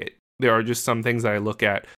shake it. There are just some things that I look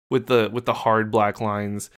at with the hard black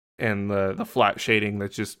lines and the flat shading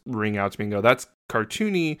that just ring out to me and go, that's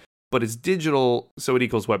cartoony, but it's digital, so it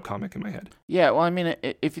equals webcomic in my head. Yeah, well, I mean,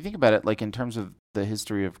 if you think about it, like in terms of the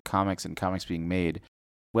history of comics and comics being made,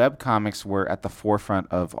 webcomics were at the forefront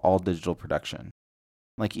of all digital production.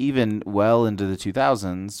 Like even well into the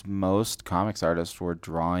 2000s, most comics artists were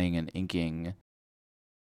drawing and inking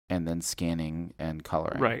and then scanning and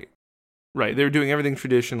coloring. Right. They were doing everything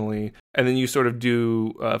traditionally, and then you sort of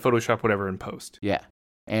do Photoshop whatever in post. Yeah.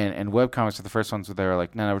 And webcomics are the first ones where they were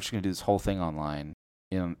like, no, we're just going to do this whole thing online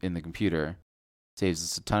in the computer. Saves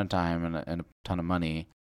us a ton of time and a ton of money.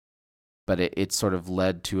 But it sort of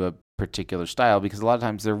led to a particular style because a lot of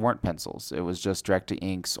times there weren't pencils. It was just direct to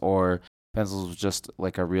inks, or pencils was just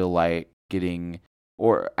like a real light getting,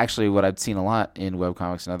 or actually what I've seen a lot in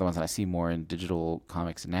webcomics and other ones that I see more in digital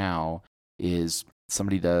comics now is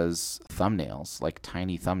somebody does thumbnails, like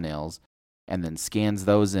tiny thumbnails, and then scans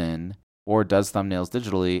those in or does thumbnails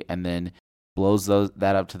digitally and then blows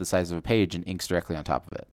that up to the size of a page and inks directly on top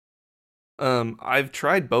of it. I've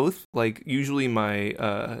tried both. Like usually my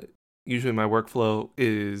workflow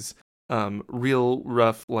is real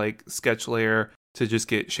rough like sketch layer to just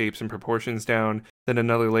get shapes and proportions down, then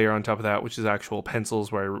another layer on top of that which is actual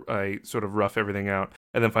pencils where I sort of rough everything out,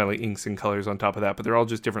 and then finally inks and colors on top of that. But they're all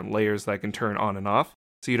just different layers that I can turn on and off,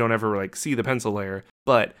 so you don't ever like see the pencil layer.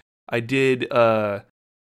 But I did the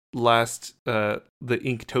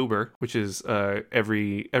Inktober, which is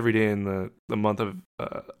every day in the month of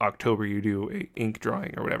October you do a ink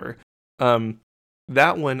drawing or whatever.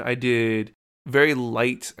 That one I did very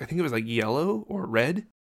light, I think it was like yellow or red,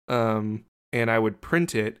 and I would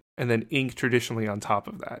print it and then ink traditionally on top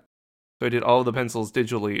of that. So I did all of the pencils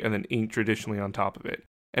digitally and then ink traditionally on top of it,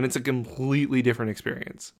 and it's a completely different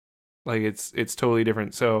experience. Like it's totally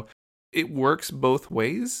different. So it works both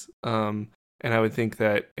ways. And I would think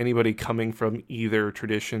that anybody coming from either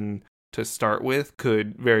tradition to start with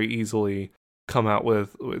could very easily come out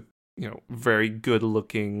with very good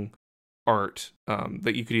looking art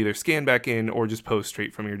that you could either scan back in or just post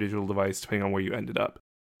straight from your digital device, depending on where you ended up.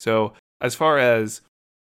 So as far as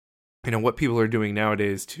what people are doing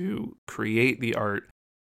nowadays to create the art,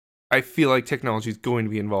 I feel like technology is going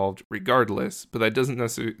to be involved regardless, but that doesn't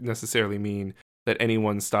necessarily mean that any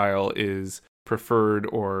one style is preferred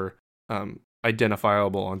or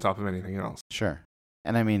identifiable on top of anything else. Sure.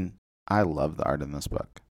 And I mean, I love the art in this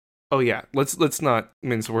book. Oh yeah, let's not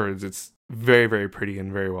mince words. It's very, very pretty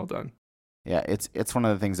and very well done. Yeah, it's one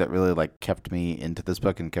of the things that really like kept me into this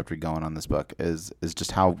book and kept me going on this book is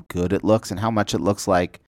just how good it looks and how much it looks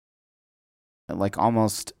like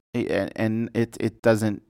almost, and it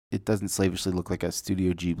doesn't slavishly look like a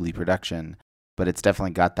Studio Ghibli production, but it's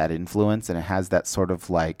definitely got that influence, and it has that sort of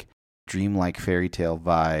like dreamlike fairy tale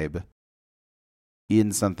vibe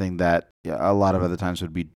in something that a lot of other times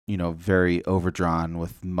would be, very overdrawn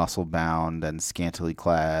with muscle bound and scantily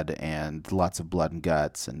clad and lots of blood and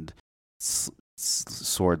guts and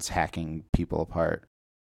swords hacking people apart.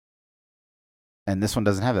 And this one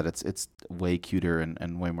doesn't have that. It's way cuter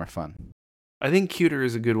and way more fun. I think cuter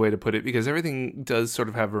is a good way to put it because everything does sort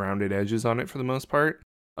of have rounded edges on it for the most part.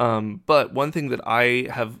 But one thing that I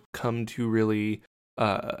have come to really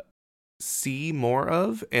see more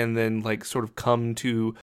of and then like sort of come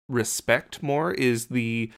to respect more is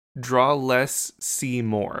the draw less, see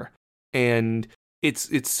more. And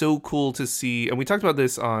it's so cool to see, and we talked about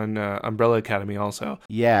this on Umbrella Academy also.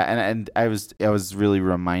 Yeah, and I was really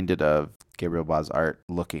reminded of Gabriel Ba's art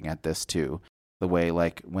looking at this too. The way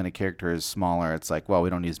like when a character is smaller, it's like, well,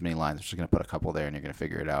 we don't need as many lines. We're just going to put a couple there and you're going to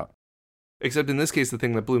figure it out. Except in this case, the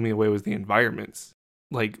thing that blew me away was the environments.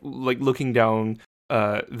 Like looking down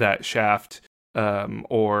that shaft,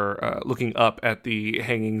 or looking up at the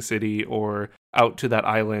hanging city or out to that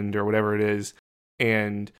island or whatever it is,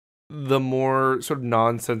 and the more sort of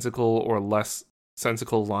nonsensical or less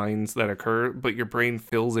sensical lines that occur, but your brain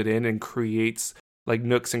fills it in and creates like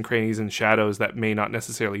nooks and crannies and shadows that may not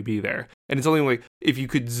necessarily be there. And it's only like if you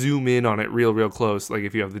could zoom in on it real close, like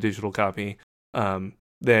if you have the digital copy, then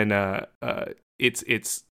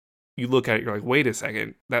it's you look at it, you're like, wait a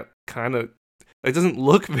second, that kind of, it doesn't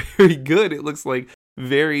look very good. It looks like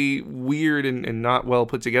very weird and not well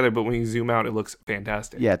put together, but when you zoom out, it looks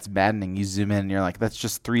fantastic. Yeah, it's maddening. You zoom in and you're like, that's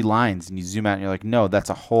just 3 lines. And you zoom out and you're like, no, that's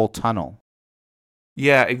a whole tunnel.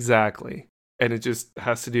 Yeah, exactly. And it just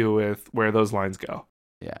has to do with where those lines go.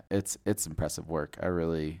 Yeah, it's impressive work. I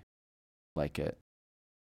really like it.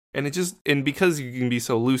 And because you can be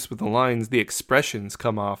so loose with the lines, the expressions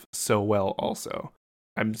come off so well also.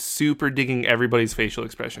 I'm super digging everybody's facial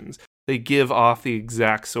expressions. They give off the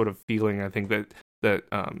exact sort of feeling I think that the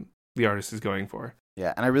artist is going for.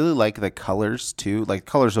 Yeah, and I really like the colors too, like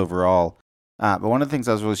colors overall. But one of the things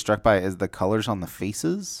I was really struck by is the colors on the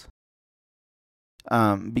faces.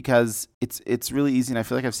 Because it's really easy, and I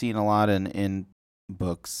feel like I've seen a lot in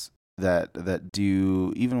books that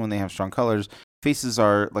do, even when they have strong colors, faces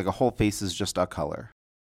are like a whole face is just a color.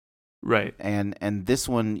 Right. And this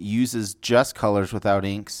one uses just colors without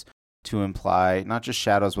inks to imply not just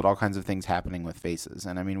shadows, but all kinds of things happening with faces.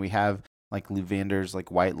 And I mean, we have like Luvander's like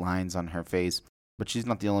white lines on her face, but she's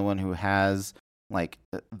not the only one who has like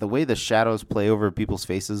the way the shadows play over people's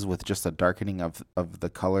faces with just a darkening of the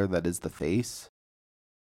color that is the face,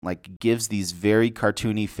 like gives these very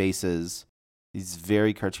cartoony faces. These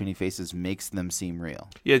very cartoony faces makes them seem real.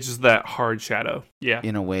 Yeah, just that hard shadow. Yeah.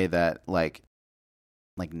 In a way that like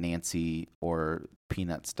Nancy or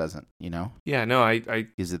Peanuts doesn't, you know? Yeah, no, I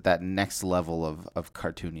Is it that next level of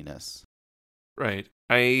cartooniness? right.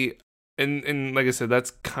 And like I said,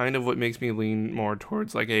 that's kind of what makes me lean more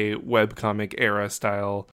towards like a webcomic era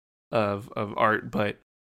style of art, but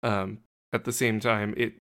at the same time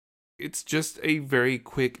it's just a very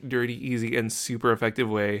quick, dirty, easy, and super effective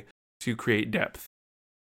way to create depth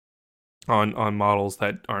on models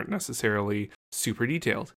that aren't necessarily super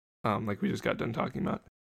detailed, like we just got done talking about.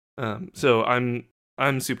 So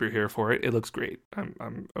I'm super here for it. It looks great.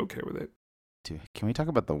 I'm okay with it. Dude, can we talk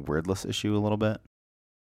about the wordless issue a little bit?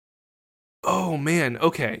 Oh man,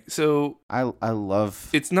 okay. So I love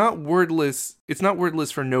it's not wordless. It's not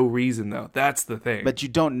wordless for no reason though. That's the thing. but you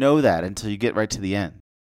don't know that until you get right to the end.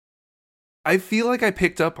 I feel like I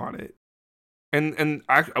picked up on it. And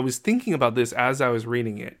I was thinking about this as I was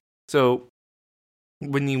reading it. So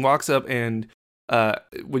when he walks up and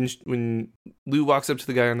when Lou walks up to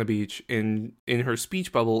the guy on the beach, and in her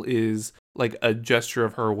speech bubble is like a gesture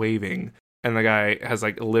of her waving, and the guy has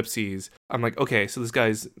like ellipses. I'm like, okay, so this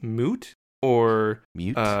guy's mute or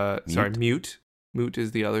Mute? sorry, mute. Mute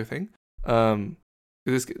is the other thing.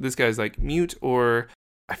 This guy's like mute, or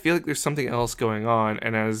I feel like there's something else going on.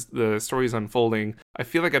 And as the story's unfolding, I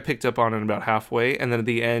feel like I picked up on it about halfway, and then at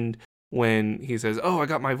the end, when he says, "Oh, I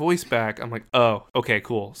got my voice back," I'm like, "Oh, okay,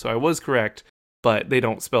 cool." So I was correct, but they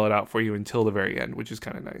don't spell it out for you until the very end, which is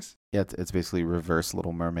kind of nice. Yeah, it's basically reverse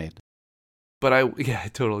Little Mermaid. But yeah,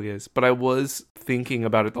 it totally is. But I was thinking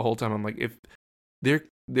about it the whole time. I'm like, if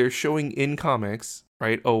they're showing in comics,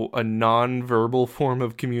 right? Oh, a non-verbal form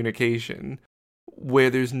of communication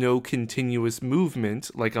where there's no continuous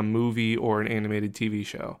movement like a movie or an animated TV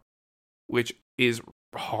show, which is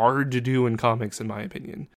hard to do in comics, in my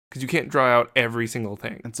opinion, because you can't draw out every single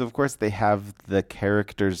thing. And so, of course, they have the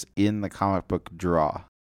characters in the comic book draw.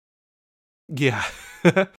 Yeah.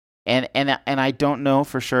 And I don't know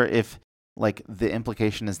for sure if like the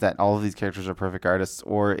implication is that all of these characters are perfect artists,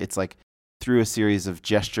 or it's like through a series of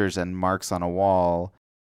gestures and marks on a wall,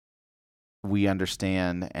 we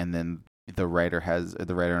understand, and then the writer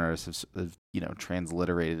and artist have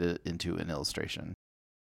transliterated it into an illustration.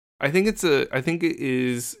 I think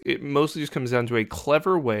it mostly just comes down to a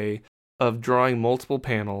clever way of drawing multiple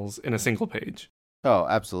panels in a single page. Oh,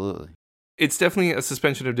 absolutely. It's definitely a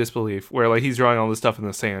suspension of disbelief where like he's drawing all this stuff in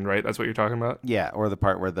the sand, right? That's what you're talking about? Yeah, or the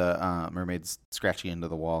part where the mermaid's scratching into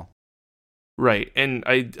the wall. Right. And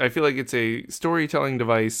I feel like it's a storytelling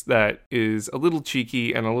device that is a little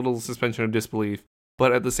cheeky and a little suspension of disbelief,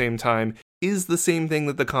 but at the same time is the same thing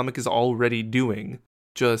that the comic is already doing,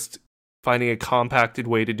 just finding a compacted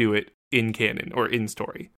way to do it in canon or in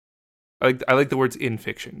story. I like the words in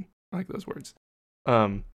fiction. I like those words.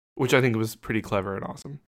 Which I think was pretty clever and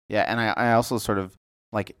awesome. Yeah, and I also sort of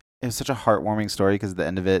like, it was such a heartwarming story because at the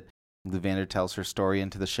end of it, Luvander tells her story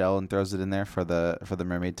into the shell and throws it in there for the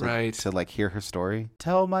mermaid to like hear her story.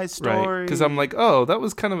 Tell my story. Because I'm like, oh, that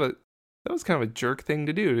was kind of a jerk thing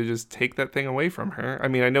to do, to just take that thing away from her. I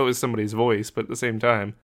mean, I know it was somebody's voice, but at the same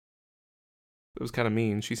time, it was kind of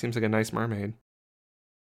mean. She seems like a nice mermaid.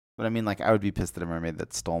 But I mean, like, I would be pissed at a mermaid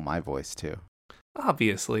that stole my voice too.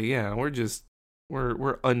 Obviously, yeah.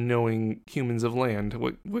 We're unknowing humans of land.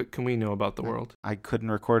 What can we know about the world? I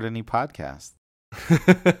couldn't record any podcast.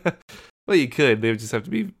 Well, you could. They would just have to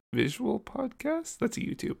be visual podcasts. That's a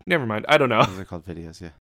YouTube. Never mind. I don't know. Those are called videos, yeah.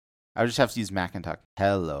 I would just have to use Macintalk.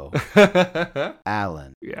 Hello,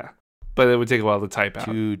 Alan. Yeah, but it would take a while to type out.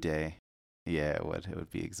 Today. Yeah, it would. It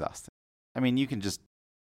would be exhausting. I mean, you can just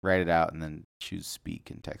write it out and then choose speak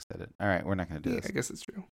and text edit. All right, we're not going to do this. I guess it's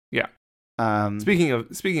true. Yeah. Speaking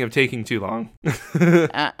of taking too long,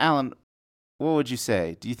 Alan, what would you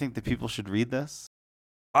say? Do you think that people should read this?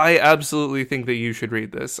 I absolutely think that you should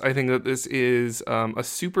read this. I think that this is a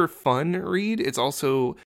super fun read. It's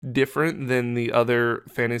also different than the other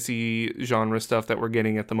fantasy genre stuff that we're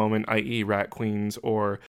getting at the moment, i.e. Rat Queens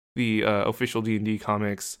or the official D&D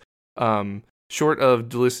comics. Short of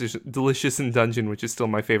Delicious in Dungeon, which is still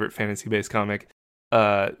my favorite fantasy-based comic,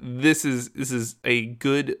 this is a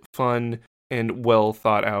good, fun, and well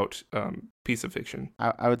thought out piece of fiction.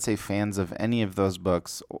 I would say fans of any of those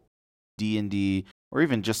books, D&D, or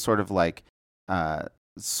even just sort of like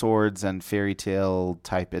swords and fairy tale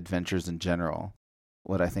type adventures in general,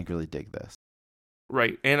 would I think really dig this.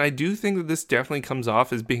 Right, and I do think that this definitely comes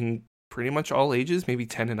off as being pretty much all ages, maybe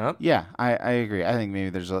 10 and up. Yeah, I agree. I think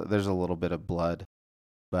maybe there's a little bit of blood,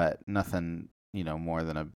 but nothing, more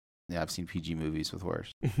than I've seen PG movies with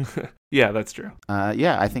worse. Yeah, that's true.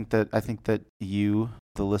 Yeah, I think that you,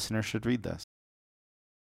 the listener, should read this.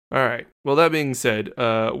 All right. Well, that being said,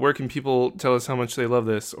 where can people tell us how much they love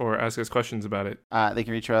this or ask us questions about it? They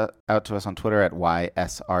can reach out to us on Twitter at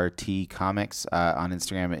YSRT Comics, on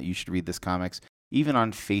Instagram at You Should Read This Comics, even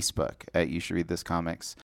on Facebook at You Should Read This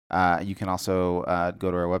Comics. You can also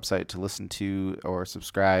go to our website to listen to or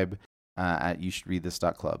subscribe at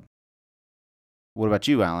youshouldreadthis.club. What about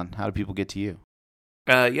you, Alan? How do people get to you?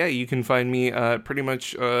 Yeah, you can find me pretty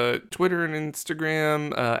much Twitter and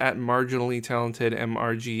Instagram at marginally talented,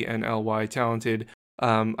 MRGNLY talented.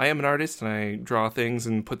 I am an artist and I draw things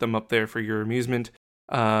and put them up there for your amusement.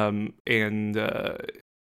 And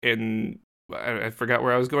I forgot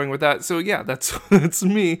where I was going with that. So yeah, that's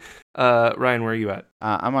me. Ryan, where are you at?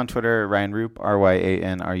 I'm on Twitter, Ryan Ruppe,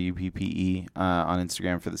 RyanRuppe, on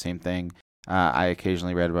Instagram for the same thing. I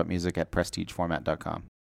occasionally write about music at prestigeformat.com.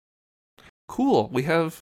 Cool. We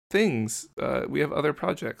have things. We have other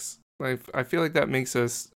projects. I feel like that makes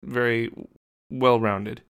us very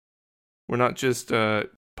well-rounded. We're not just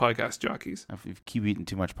podcast jockeys. If you keep eating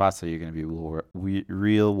too much pasta, you're going to be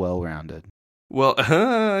real well-rounded. Well,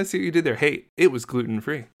 I see what you did there. Hey, it was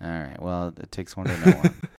gluten-free. All right. Well, it takes one to know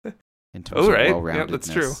one. In terms of well-roundedness. Yeah, that's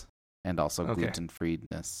true. And also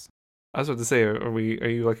gluten-freedness. I was about to say, are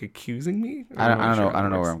you like accusing me? I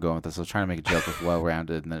don't know where I'm going with this. I was trying to make a joke with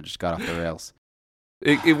well-rounded, and then it just got off the rails.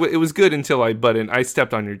 It was good until I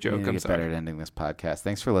stepped on your joke. I'm sorry. Better at ending this podcast.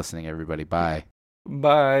 Thanks for listening, everybody. Bye.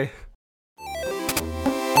 Bye.